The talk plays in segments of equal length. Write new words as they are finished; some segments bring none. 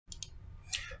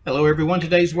Hello, everyone.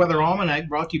 Today's Weather Almanac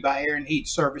brought to you by Air and Heat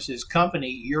Services Company.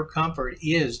 Your comfort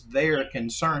is their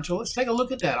concern. So let's take a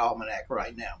look at that almanac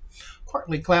right now.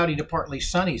 Partly cloudy to partly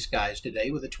sunny skies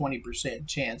today with a 20%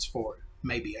 chance for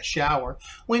maybe a shower.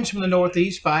 Winds from the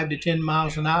northeast 5 to 10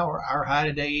 miles an hour. Our high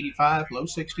today 85, low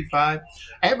 65.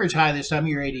 Average high this time of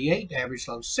year 88, average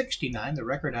low 69. The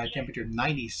record high temperature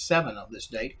 97 on this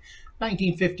date.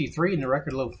 1953 and the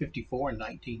record low 54 in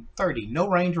 1930. No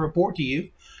rain to report to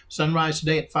you. Sunrise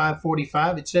today at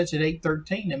 5:45. It sets at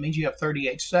 8:13. That means you have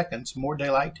 38 seconds more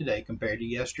daylight today compared to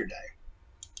yesterday.